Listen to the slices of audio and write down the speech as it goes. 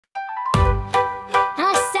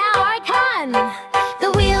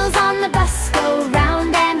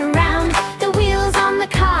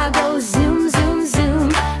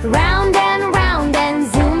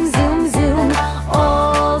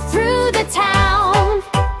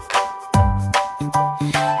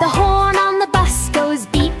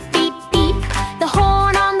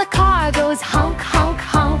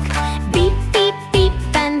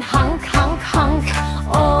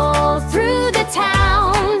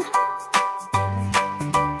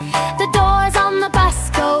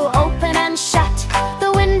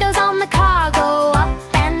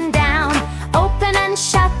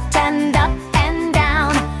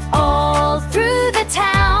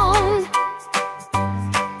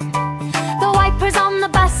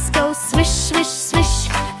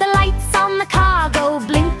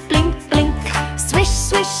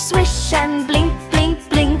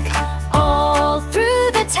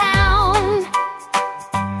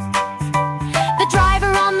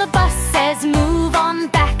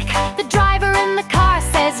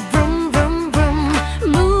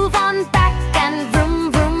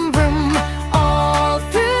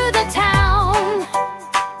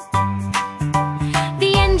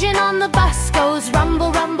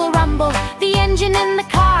engine in the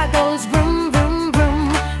car goes vroom, vroom, vroom.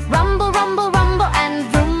 Rumble, rumble, rumble, and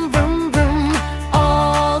vroom, vroom, vroom.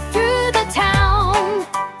 All through the town.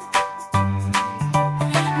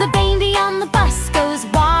 The baby on the bus goes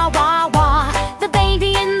wah, wah, wah. The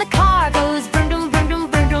baby in the car goes vroom, vroom, vroom, vroom,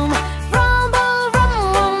 vroom, vroom. Rumble,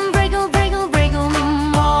 rumble, wriggle, wriggle, wriggle,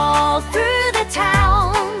 all through the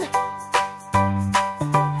town.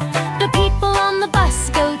 The people on the bus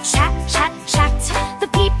go chat, chat, chat. The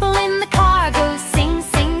people in the car go sing,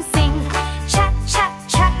 sing, sing. Chat, chat,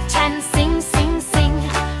 chat, and sing, sing, sing,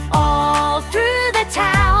 all through the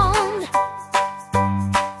town.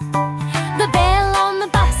 The bell on the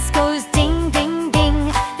bus goes ding, ding, ding.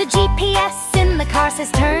 The GPS in the car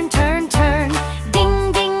says turn, turn, turn.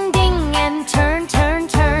 Ding, ding, ding, and turn, turn,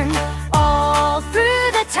 turn, all through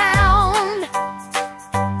the town.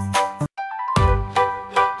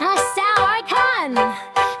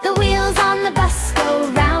 The wheels on the bus go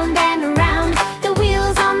round and round. The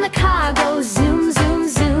wheels on the car go zoom, zoom,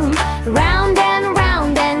 zoom. Round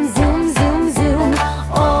and zoom, zoom, zoom,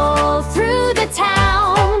 all through the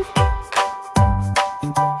town.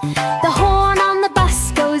 The horn on the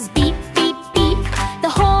bus goes beep, beep, beep. The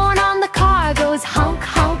horn on the car goes honk,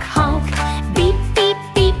 honk, honk. Beep, beep,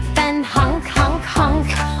 beep, and honk, honk, honk,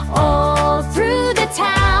 all through the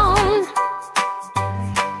town.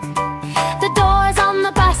 The doors on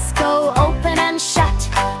the bus go open and shut.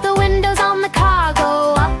 The windows on the car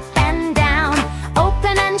go up and down.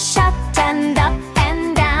 Open and shut and up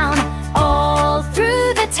and down, all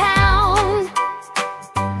through the town.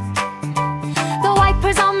 The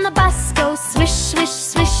wipers on the bus go swish, swish,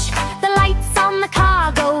 swish. The lights on the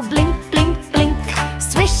car go blink, blink, blink.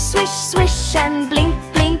 Swish, swish, swish, and blink,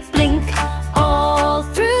 blink, blink, all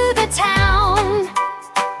through the town.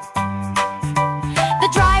 The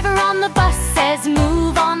driver on the bus says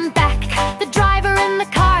move on back. The driver in the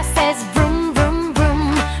car says vroom, vroom,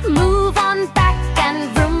 vroom. Move on back and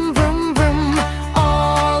vroom, vroom, vroom,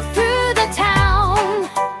 all through the town.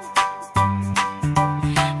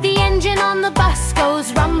 The engine on the bus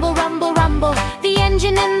goes rumble, rumble, rumble. The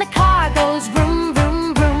engine in the car goes vroom,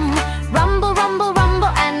 vroom, vroom. Rumble, rumble,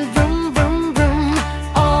 rumble, and vroom, vroom, vroom,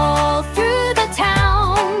 all through the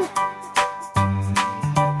town.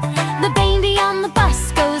 The baby on the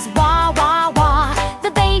bus goes wah, wah, wah.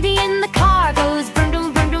 The baby in the car goes vroom,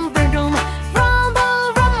 vroom, vroom, vroom, vroom, vroom.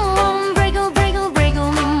 Rumble, rumble, wriggle, wriggle,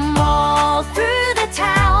 wriggle, all through the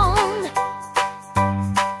town.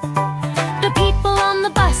 The people on the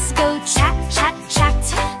bus go chat, chat, chat.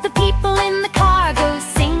 The people in the car go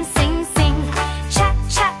sing, sing, sing. Chat,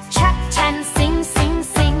 chat, chat, and sing, sing,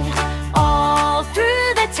 sing, all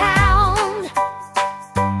through the town.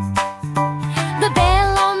 The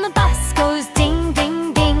bell on the bus goes ding,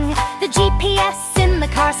 ding, ding. The GPS in the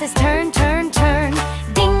car says turn, turn, turn.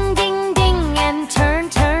 Ding, ding, ding, and turn,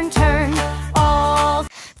 turn, turn, all.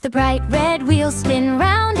 The bright red wheels spin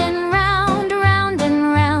round and round, round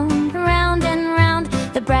and round, round and round.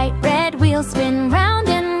 The bright red wheels spin round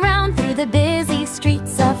and round through the busy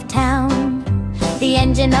streets of town. The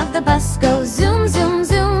engine of the bus goes zoom, zoom,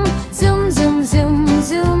 zoom. Zoom, zoom, zoom,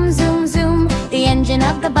 zoom, zoom, zoom. The engine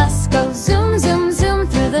of the bus goes zoom, zoom, zoom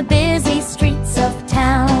through the busy streets of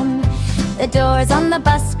town. The doors on the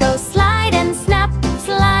bus go slide and snap,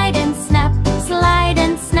 slide and snap, slide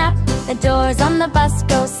and snap. The doors on the bus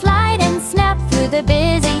go slide and snap through the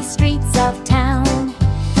busy streets of town.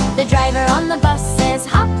 The driver on the bus says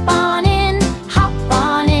hop on in, hop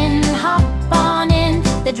on in, hop on in.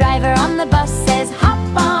 The driver on the bus says hop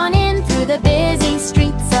on in through the busy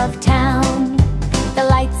streets of town. The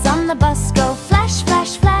lights on the bus go flash,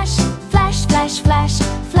 flash, flash, flash, flash, flash,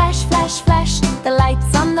 flash, flash, flash. The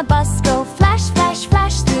lights on the bus go flash, flash,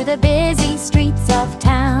 flash through the busy streets of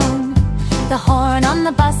town. The horn on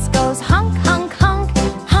the bus goes honk, honk, honk,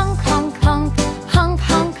 honk, honk, honk, honk,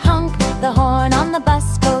 honk, honk. The horn on the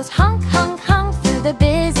bus goes honk, honk, honk through the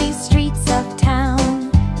busy streets of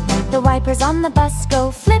town. The wipers on the bus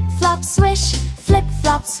go flip, flop, swish, flip,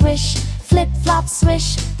 flop, swish, flip, flop,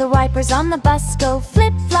 swish. The wipers on the bus go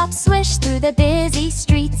flip, flop, swish through the busy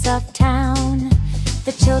streets of town.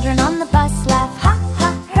 The children on the bus laugh ha,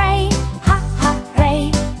 ha, hooray, ha, ha,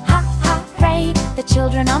 hooray, ha, ha, hooray. The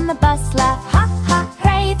children on the bus laugh ha, ha,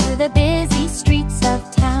 hooray through the busy streets of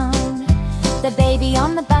town. The baby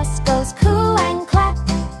on the bus goes coo and clap,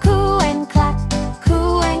 coo and clap,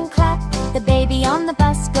 coo and clap. The baby on the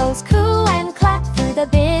bus goes coo and clap through the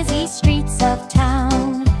busy streets of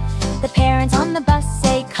town. The parents on the bus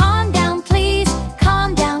say calm down please,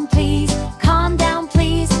 calm down please, calm down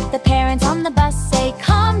please. The parents on the bus say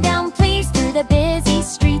calm down please through the busy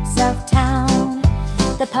streets of town.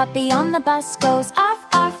 The puppy on the bus goes arf,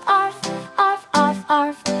 arf, arf, arf,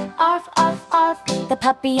 arf, arf, arf, arf. The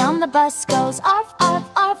puppy on the bus goes arf, arf,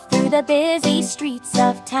 arf through the busy streets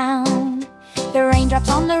of town. The raindrops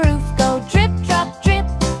on the roof go drip, drop, drip,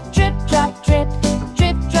 drip, drop, drip,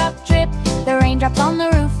 drip, drop, drip. The raindrops on the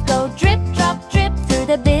roof go drip, drop, drip through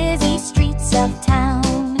the busy streets of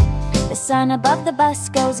town. The sun above the bus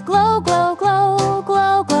goes glow, glow, glow,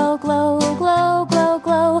 glow, glow, glow, glow, glow,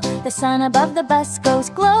 glow. The sun above the bus goes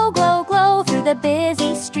glow, glow, glow through the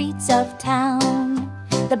busy streets of town.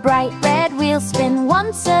 The bright red wheels spin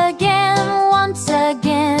once again, once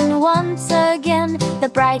again, once again. The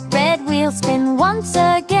bright red wheels spin once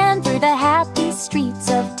again through the happy streets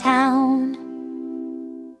of town.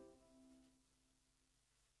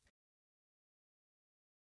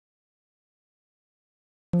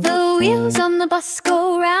 The wheels on the bus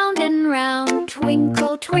go round and round.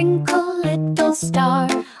 Twinkle, twinkle, little star.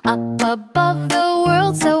 Up above the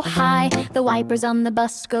world so high, the wipers on the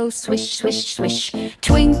bus go swish, swish, swish.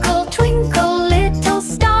 Twinkle, twinkle, little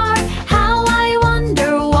star, how I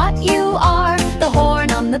wonder what you are. The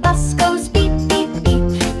horn on the bus goes beep, beep,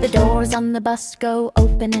 beep. The doors on the bus go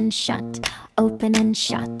open and shut, open and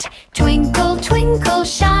shut. Twinkle, twinkle,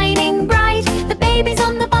 shining bright. The babies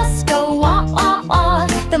on the bus go wah, wah, wah.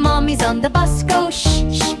 The mommies on the bus go shh,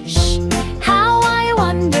 shh, shh. How I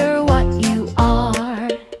wonder what you are.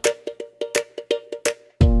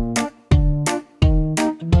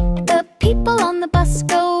 The people on the bus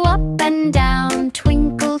go up and down.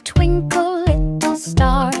 Twinkle, twinkle, little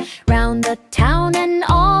star. Round the town and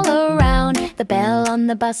all around, the bell on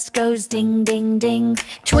the bus goes ding, ding, ding.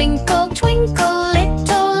 Twinkle, twinkle,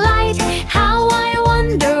 little light, how I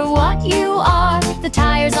wonder what you are. The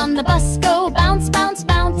tires on the bus go bounce, bounce,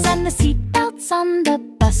 bounce, and the seat belts on the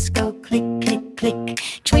bus go click, click, click.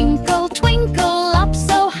 Twinkle, twinkle, up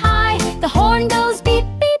so high, the horn goes beep,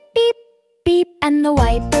 beep, beep, beep, and the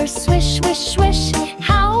wipers swish, swish, swish.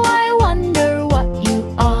 How I wonder what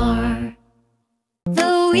you are.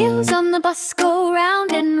 The wheels on the bus go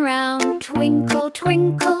round and round. Twinkle,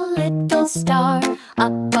 twinkle, little star.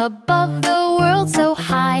 Up above the world so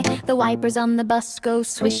high, the wipers on the bus go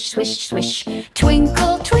swish, swish, swish.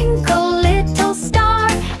 Twinkle, twinkle, little star,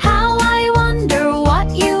 how I wonder what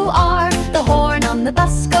you are. The horn on the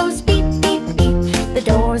bus goes beep, beep, beep. The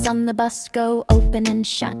doors on the bus go open and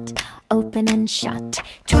shut, open and shut.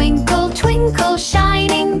 Twinkle, twinkle,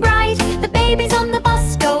 shining bright. The babies on the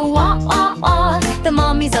bus go wah, wah, wah. The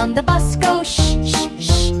mommies on the bus go shh, shh,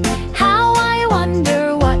 shh. How I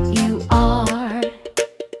wonder what you are.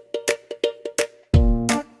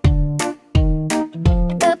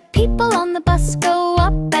 The people on the bus go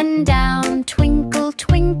up and down. Twinkle,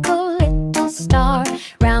 twinkle, little star.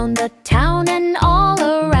 Round the town and all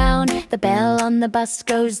around, the bell on the bus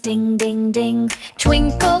goes ding, ding, ding.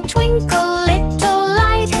 Twinkle, twinkle, little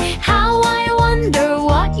light, how I